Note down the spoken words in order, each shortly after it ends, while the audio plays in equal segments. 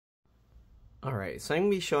Alright, so I'm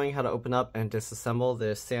going to be showing how to open up and disassemble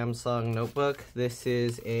this Samsung notebook. This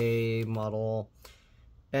is a model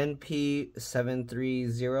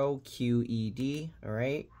NP730QED,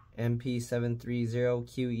 alright?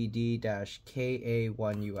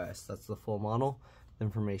 NP730QED-KA1US. That's the full model. The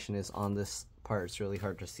information is on this part. It's really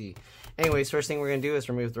hard to see. Anyways, first thing we're going to do is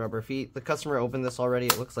remove the rubber feet. The customer opened this already.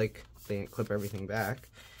 It looks like they didn't clip everything back.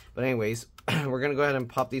 But anyways, we're going to go ahead and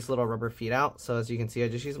pop these little rubber feet out. So as you can see, I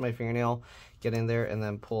just used my fingernail, get in there, and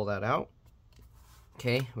then pull that out.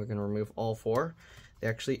 Okay, we're going to remove all four. They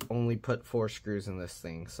actually only put 4 screws in this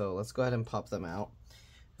thing. So let's go ahead and pop them out.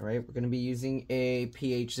 Alright, we're going to be using a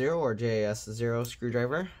PH0 or JS0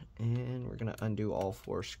 screwdriver. And we're going to undo all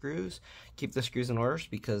 4 screws. Keep the screws in order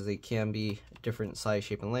because they can be different size,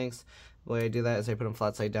 shape, and lengths. The way I do that is I put them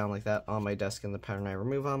flat side down like that on my desk in the pattern I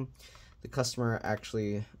remove them. The customer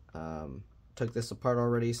actually took this apart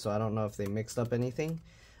already, so I don't know if they mixed up anything.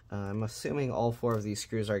 I'm assuming all 4 of these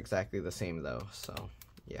screws are exactly the same though, so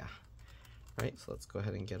yeah. Alright, so let's go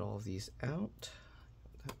ahead and get all of these out.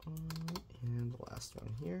 That one and the last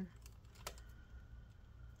one here.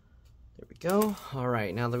 There we go.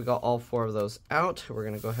 Alright, now that we got all 4 of those out, we're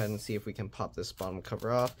going to go ahead and see if we can pop this bottom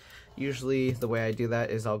cover off. Usually the way I do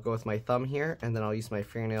that is I'll go with my thumb here, and then I'll use my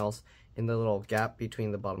fingernails in the little gap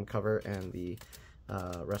between the bottom cover and the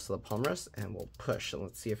rest of the palm rest, and we'll push and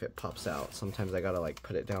let's see if it pops out. Sometimes I gotta like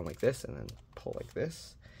put it down like this and then pull like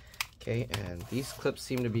this. Okay, and these clips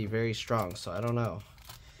seem to be very strong, so I don't know.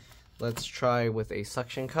 Let's try with a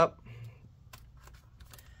suction cup.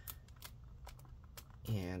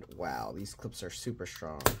 And wow, these clips are super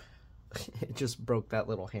strong. It just broke that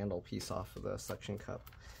little handle piece off of the suction cup.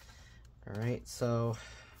 Alright, so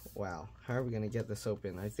wow, how are we going to get this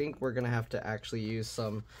open? I think we're going to have to actually use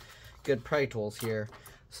some good pry tools here.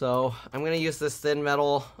 So I'm going to use this thin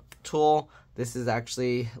metal tool. This is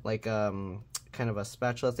actually like kind of a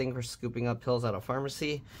spatula thing for scooping up pills at a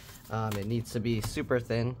pharmacy. It needs to be super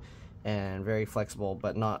thin and very flexible,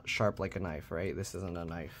 but not sharp like a knife, right? This isn't a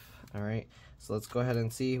knife. Alright, so let's go ahead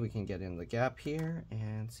and see. We can get in the gap here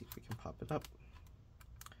and see if we can pop it up.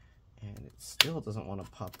 And it still doesn't want to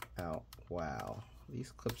pop out. Wow.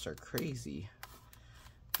 These clips are crazy.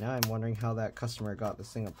 Now I'm wondering how that customer got this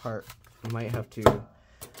thing apart. I might have to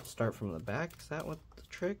start from the back. Is that what the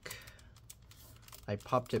trick? I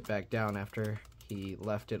popped it back down after he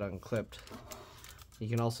left it unclipped. You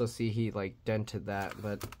can also see he like dented that,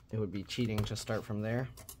 but it would be cheating to start from there.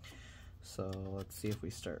 So let's see if we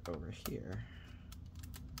start over here.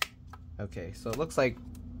 Okay, so it looks like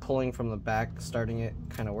pulling from the back, starting it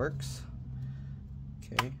kind of works.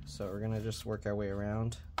 Okay, so we're gonna just work our way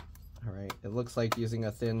around. Alright, it looks like using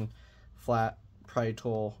a thin, flat pry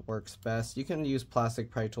tool works best. You can use plastic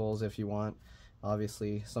pry tools if you want.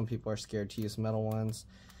 Obviously, some people are scared to use metal ones,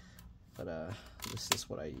 but this is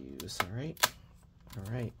what I use. Alright,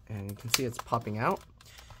 and you can see it's popping out.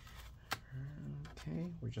 Okay,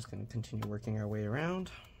 we're just gonna continue working our way around.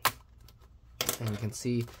 And you can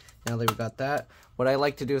see now that we've got that, what I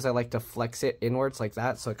like to do is I like to flex it inwards like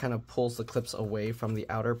that, so it kind of pulls the clips away from the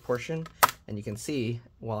outer portion. And you can see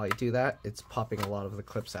while I do that, it's popping a lot of the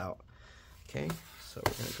clips out. Okay, so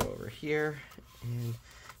we're gonna go over here, and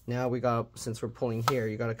now we got, since we're pulling here,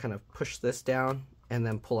 you gotta kind of push this down and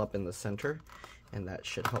then pull up in the center, and that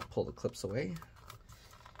should help pull the clips away.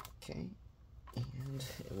 Okay, and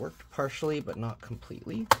it worked partially, but not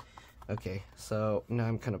completely. Okay, so now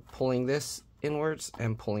I'm kind of pulling this inwards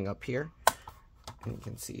and pulling up here, and you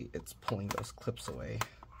can see it's pulling those clips away.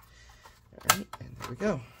 Alright, and there we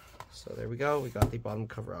go. So there we go, we got the bottom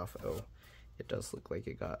cover off. Oh, it does look like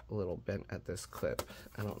it got a little bent at this clip.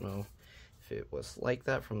 I don't know if it was like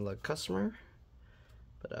that from the customer,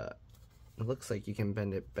 but it looks like you can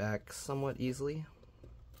bend it back somewhat easily.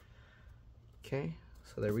 Okay,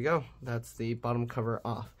 so there we go. That's the bottom cover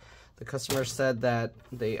off. The customer said that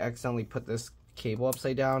they accidentally put this cable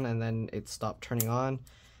upside down and then it stopped turning on.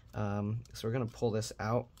 So we're gonna pull this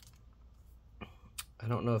out. I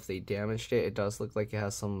don't know if they damaged it. It does look like it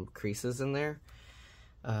has some creases in there.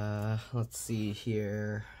 Let's see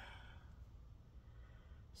here.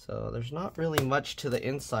 So there's not really much to the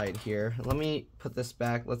inside here. Let me put this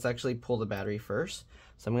back. Let's actually pull the battery first.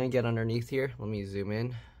 So I'm gonna get underneath here. Let me zoom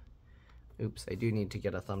in. Oops, I do need to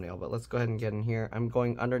get a thumbnail, but let's go ahead and get in here. I'm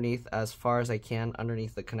going underneath as far as I can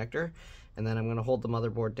underneath the connector, and then I'm going to hold the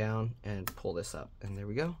motherboard down and pull this up, and there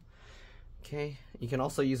we go. Okay, you can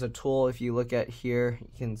also use a tool. If you look at here, you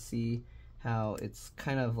can see how it's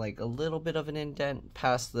kind of like a little bit of an indent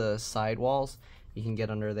past the side walls. You can get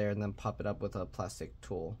under there and then pop it up with a plastic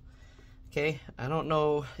tool. Okay, I don't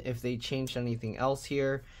know if they changed anything else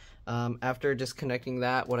here. After disconnecting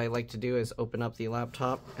that, what I like to do is open up the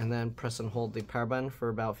laptop and then press and hold the power button for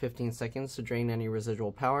about 15 seconds to drain any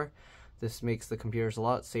residual power. This makes the computers a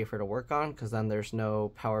lot safer to work on because then there's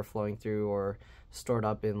no power flowing through or stored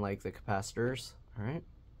up in like the capacitors. Alright,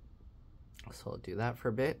 so I'll do that for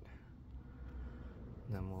a bit.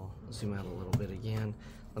 And then we'll zoom out a little bit again.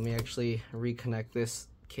 Let me actually reconnect this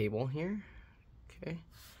cable here. Okay,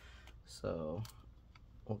 so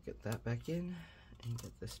we'll get that back in and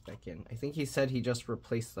get this back in. I think he said he just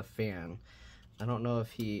replaced the fan. I don't know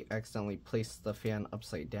if he accidentally placed the fan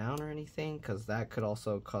upside down or anything, because that could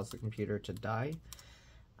also cause the computer to die.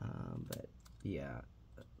 But yeah,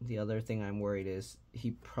 the other thing I'm worried is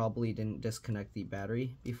he probably didn't disconnect the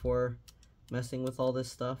battery before messing with all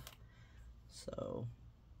this stuff. So,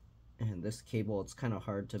 and this cable, it's kind of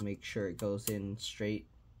hard to make sure it goes in straight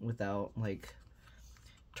without like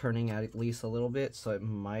turning at least a little bit, so it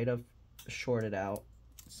might have shorted out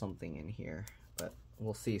something in here, but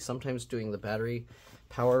we'll see. Sometimes doing the battery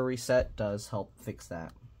power reset does help fix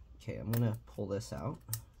that. Okay, I'm gonna pull this out.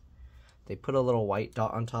 They put a little white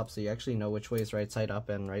dot on top so you actually know which way is right side up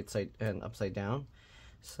and right side and upside down.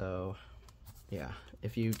 So yeah,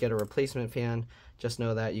 if you get a replacement fan, just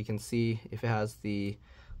know that you can see if it has the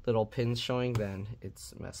little pins showing, then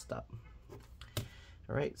it's messed up.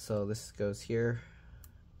 Alright, so this goes here.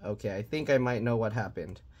 Okay, I think I might know what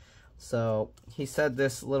happened. So he said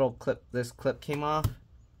this little clip, this clip came off.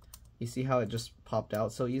 You see how it just popped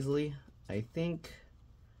out so easily? I think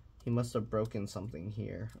he must have broken something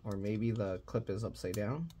here, or maybe the clip is upside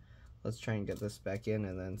down. Let's try and get this back in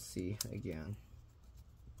and then see again.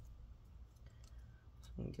 So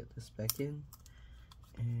I'm gonna get this back in,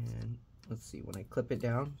 and let's see, when I clip it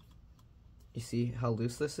down, you see how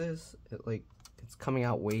loose this is? It's coming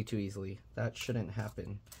out way too easily. That shouldn't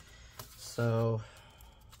happen. So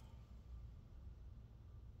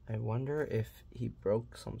I wonder if he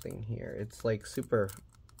broke something here. It's like super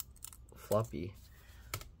floppy.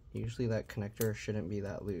 Usually that connector shouldn't be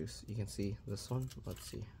that loose. You can see this one. Let's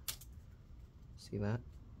see. See that?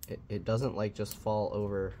 It doesn't like just fall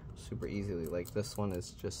over super easily. Like this one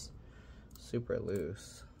is just super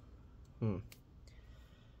loose.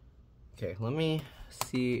 Okay, let me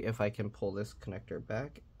see if I can pull this connector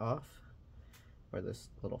back off, or this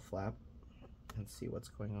little flap, and see what's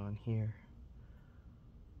going on here.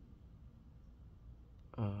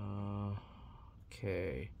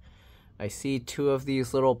 Okay, I see two of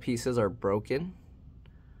these little pieces are broken,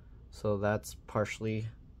 so that's partially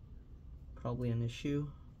probably an issue.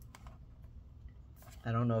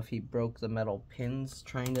 I don't know if he broke the metal pins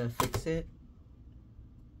trying to fix it,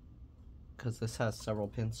 because this has several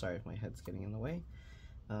pins. Sorry if my head's getting in the way.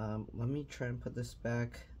 Let me try and put this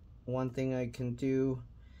back. One thing I can do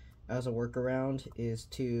as a workaround is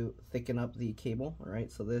to thicken up the cable.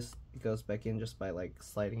 Alright, so this goes back in just by like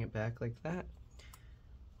sliding it back like that.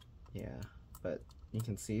 Yeah, but you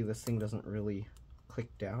can see this thing doesn't really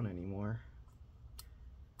click down anymore.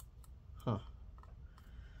 Huh.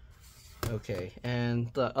 Okay, and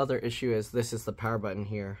the other issue is this is the power button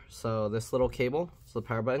here. So this little cable is the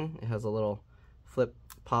power button. It has a little flip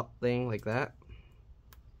pop thing like that.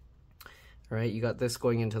 Alright, you got this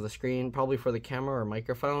going into the screen, probably for the camera or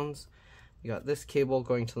microphones. You got this cable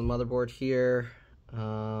going to the motherboard here.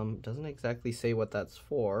 Doesn't exactly say what that's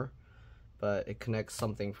for, but it connects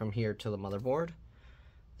something from here to the motherboard.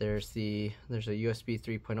 There's a USB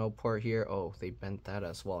 3.0 port here. Oh, they bent that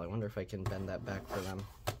as well. I wonder if I can bend that back for them.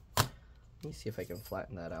 Let me see if I can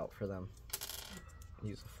flatten that out for them.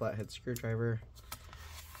 Use a flathead screwdriver,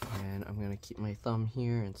 and I'm gonna keep my thumb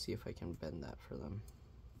here and see if I can bend that for them.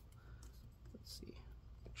 Let's see.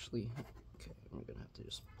 Actually, okay, I'm gonna have to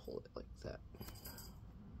just pull it like that.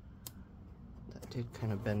 That did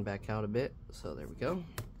kind of bend back out a bit, so there we go.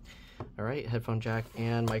 Alright, headphone jack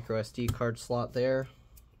and micro SD card slot there.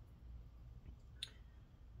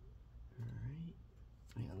 Alright.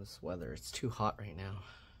 Man, this weather, it's too hot right now.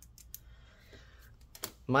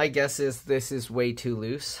 My guess is this is way too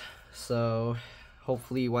loose, so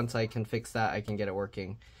hopefully once I can fix that, I can get it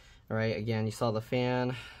working. Alright, again, you saw the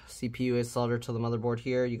fan. CPU is soldered to the motherboard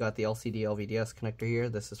here. You got the LCD LVDS connector here.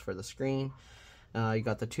 This is for the screen. You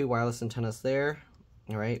got the two wireless antennas there.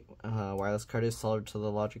 Alright, wireless card is soldered to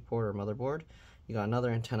the logic board or motherboard. You got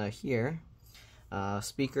another antenna here.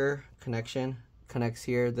 Speaker connection connects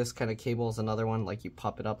here. This kind of cable is another one, like you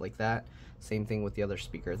pop it up like that. Same thing with the other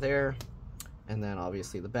speaker there. And then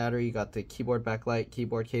obviously the battery. You got the keyboard backlight,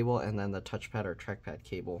 keyboard cable, and then the touchpad or trackpad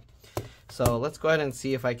cable. So let's go ahead and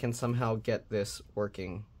see if I can somehow get this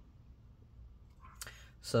working.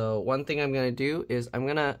 So one thing I'm going to do is I'm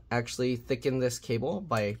going to actually thicken this cable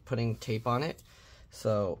by putting tape on it.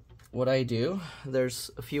 So what I do, there's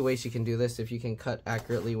a few ways you can do this. If you can cut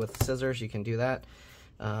accurately with scissors, you can do that.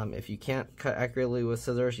 If you can't cut accurately with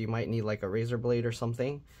scissors, you might need like a razor blade or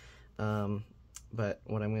something. But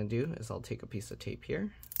what I'm going to do is I'll take a piece of tape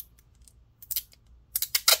here.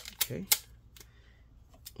 Okay.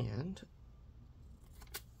 And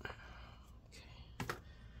okay.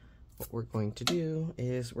 What we're going to do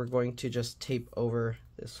is we're going to just tape over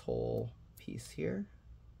this whole piece here.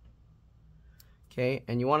 Okay,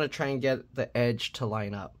 and you want to try and get the edge to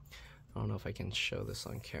line up. I don't know if I can show this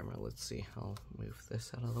on camera. Let's see. I'll move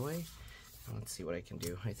this out of the way. And let's see what I can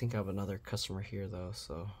do. I think I have another customer here though,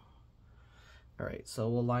 so. All right, so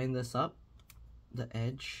we'll line this up, the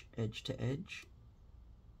edge to edge.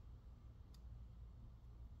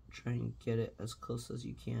 Try and get it as close as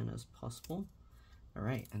you can as possible. All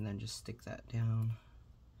right, and then just stick that down.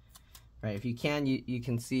 All right, if you can, you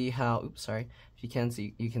can see how, oops, sorry. If you can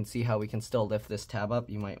see, you can see how we can still lift this tab up.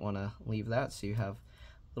 You might want to leave that so you have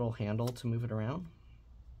little handle to move it around.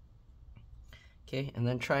 Okay, and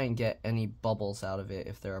then try and get any bubbles out of it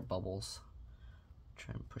if there are bubbles.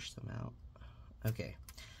 Try and push them out. Okay,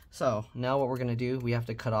 so now what we're gonna do, we have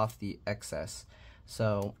to cut off the excess.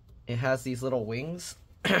 So it has these little wings,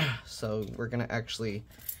 so we're gonna actually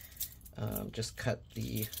just cut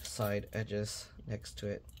the side edges next to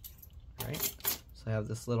it. All right, so I have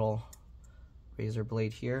this little razor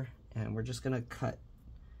blade here, and we're just gonna cut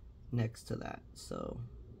next to that. So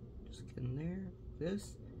just get in there,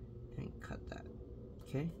 this, and cut that.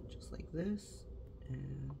 Okay, just like this,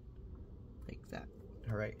 and like that.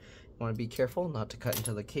 All right, you wanna be careful not to cut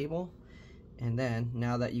into the cable. And then,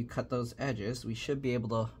 now that you cut those edges, we should be able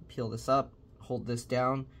to peel this up, hold this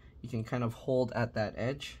down. You can kind of hold at that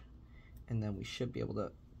edge, and then we should be able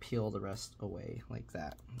to peel the rest away like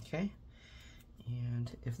that, okay?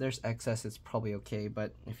 And if there's excess, it's probably okay,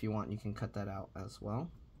 but if you want, you can cut that out as well.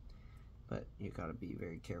 But you gotta be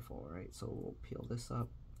very careful, all right? So we'll peel this up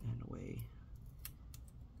and away.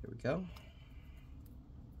 There we go.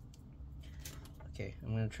 Okay, I'm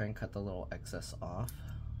gonna try and cut the little excess off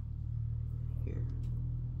here.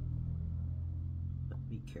 But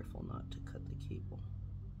be careful not to cut the cable.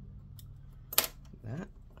 Like that,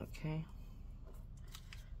 okay.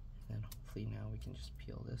 And hopefully now we can just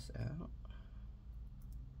peel this out.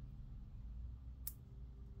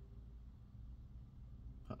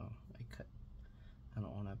 Uh-oh, I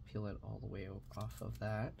don't want to peel it all the way off of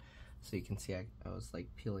that. So you can see I was like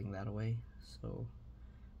peeling that away. So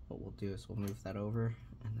what we'll do is we'll move that over,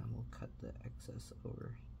 and then we'll cut the excess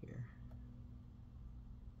over here.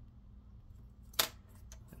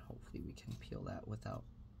 And hopefully we can peel that without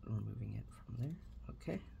removing it from there.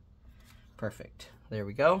 Okay, perfect. There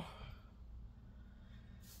we go.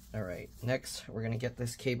 All right, next we're gonna get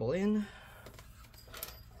this cable in.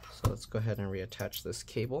 So let's go ahead and reattach this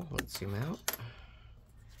cable. Let's zoom out.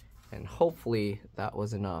 And hopefully that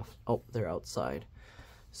was enough. Oh, they're outside.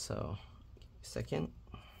 So, give me a second.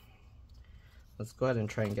 Let's go ahead and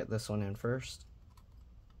try and get this one in first.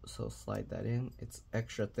 So slide that in. It's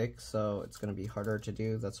extra thick, so it's gonna be harder to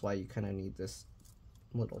do. That's why you kind of need this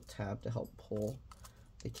little tab to help pull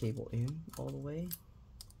the cable in all the way.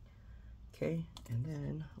 Okay, and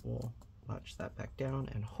then we'll latch that back down,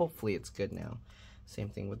 and hopefully it's good now. Same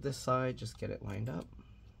thing with this side, just get it lined up.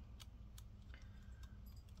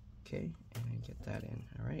 Okay, and get that in.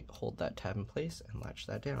 All right, hold that tab in place and latch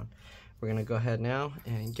that down. We're gonna go ahead now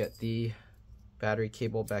and get the battery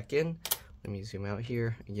cable back in. Let me zoom out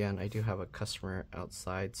here. Again, I do have a customer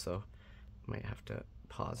outside, so I might have to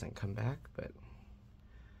pause and come back, but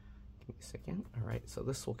give me a second. All right, so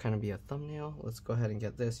this will kind of be a thumbnail. Let's go ahead and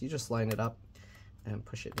get this. You just line it up and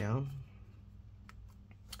push it down.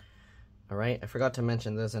 All right, I forgot to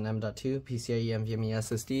mention there's an M.2 PCIe NVMe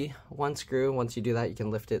SSD. One screw, once you do that, you can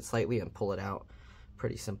lift it slightly and pull it out.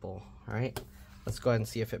 Pretty simple, all right? Let's go ahead and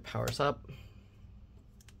see if it powers up.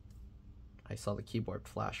 I saw the keyboard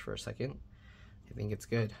flash for a second. I think it's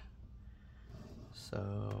good.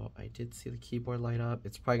 So I did see the keyboard light up.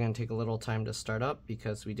 It's probably gonna take a little time to start up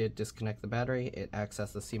because we did disconnect the battery. It acts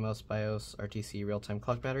as the CMOS BIOS RTC real-time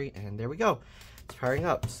clock battery, and there we go. It's powering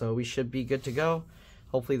up, so we should be good to go.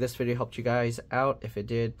 Hopefully this video helped you guys out. If it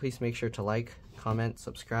did, please make sure to like, comment,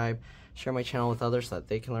 subscribe, share my channel with others so that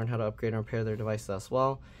they can learn how to upgrade and repair their devices as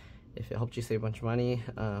well. If it helped you save a bunch of money,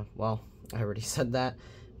 well, I already said that.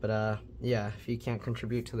 But yeah, if you can't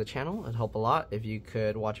contribute to the channel, it'd help a lot. If you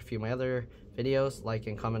could watch a few of my other videos, like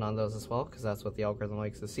and comment on those as well, because that's what the algorithm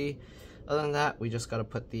likes to see. Other than that, we just got to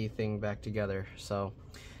put the thing back together. So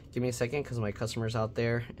give me a second because my customer's out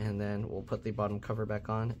there, and then we'll put the bottom cover back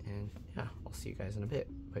on, and yeah, I'll see you guys in a bit.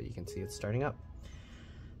 But you can see it's starting up.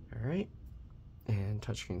 All right, and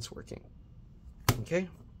touchscreen's working. Okay.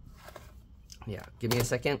 Yeah, give me a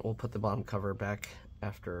second. We'll put the bottom cover back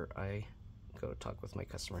after I go talk with my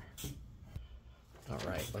customer. All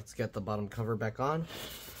right, let's get the bottom cover back on.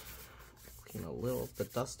 Clean a little of the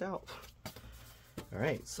dust out. All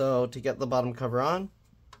right, so to get the bottom cover on,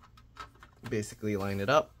 basically line it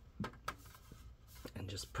up and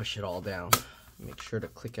just push it all down. Make sure to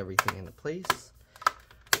click everything into place.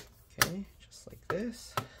 Okay, just like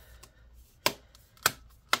this.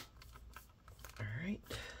 All right.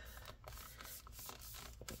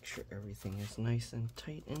 Make sure everything is nice and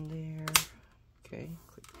tight in there. Okay,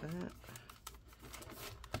 click that.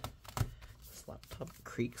 This laptop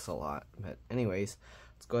creaks a lot, but anyways,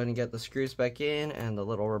 let's go ahead and get the screws back in and the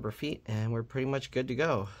little rubber feet, and we're pretty much good to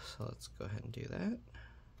go. So let's go ahead and do that.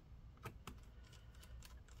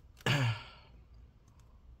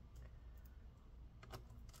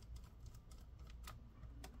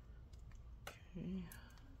 Okay.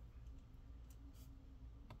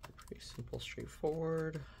 Pretty simple,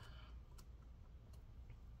 straightforward.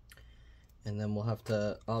 And then we'll have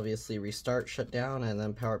to obviously restart, shut down, and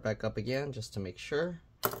then power it back up again just to make sure.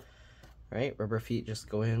 Right, rubber feet just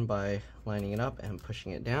go in by lining it up and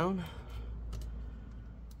pushing it down.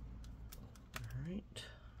 All right.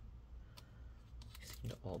 These seem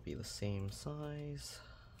to all be the same size.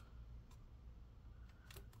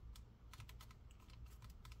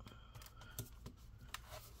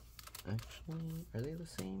 Actually, are they the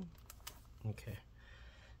same? Okay.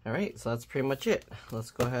 All right, so that's pretty much it. Let's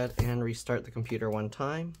go ahead and restart the computer one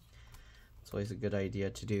time. It's always a good idea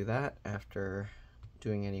to do that after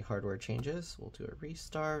doing any hardware changes. We'll do a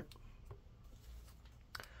restart.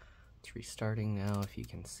 It's restarting now, if you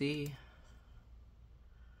can see.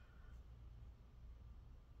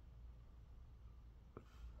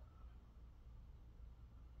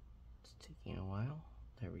 It's taking a while.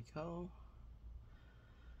 There we go.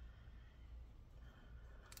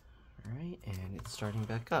 All right, and it's starting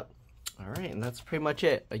back up. All right, and that's pretty much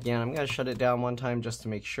it. Again, I'm gonna shut it down one time just to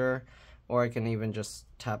make sure, or I can even just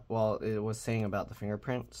tap. Well, it was saying about the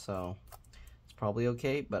fingerprint, so it's probably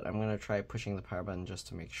okay, but I'm gonna try pushing the power button just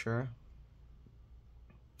to make sure.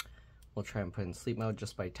 We'll try and put in sleep mode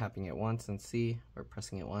just by tapping it once and see, or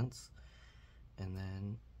pressing it once. And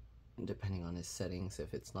then, depending on his settings,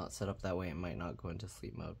 if it's not set up that way, it might not go into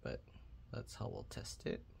sleep mode, but that's how we'll test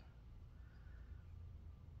it.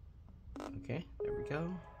 Okay, there we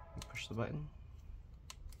go. Push the button,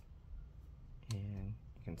 and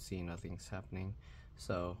you can see nothing's happening.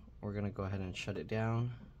 So we're gonna go ahead and shut it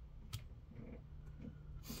down.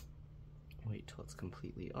 Wait till it's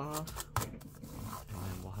completely off, and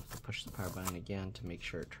then we'll have to push the power button again to make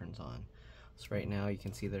sure it turns on. So right now you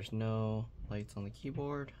can see there's no lights on the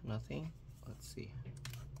keyboard, nothing. Let's see.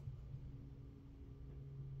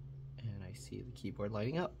 And I see the keyboard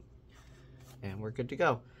lighting up, and we're good to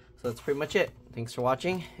go. So that's pretty much it. Thanks for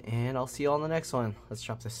watching, and I'll see you all in the next one. Let's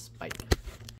drop this. Bye.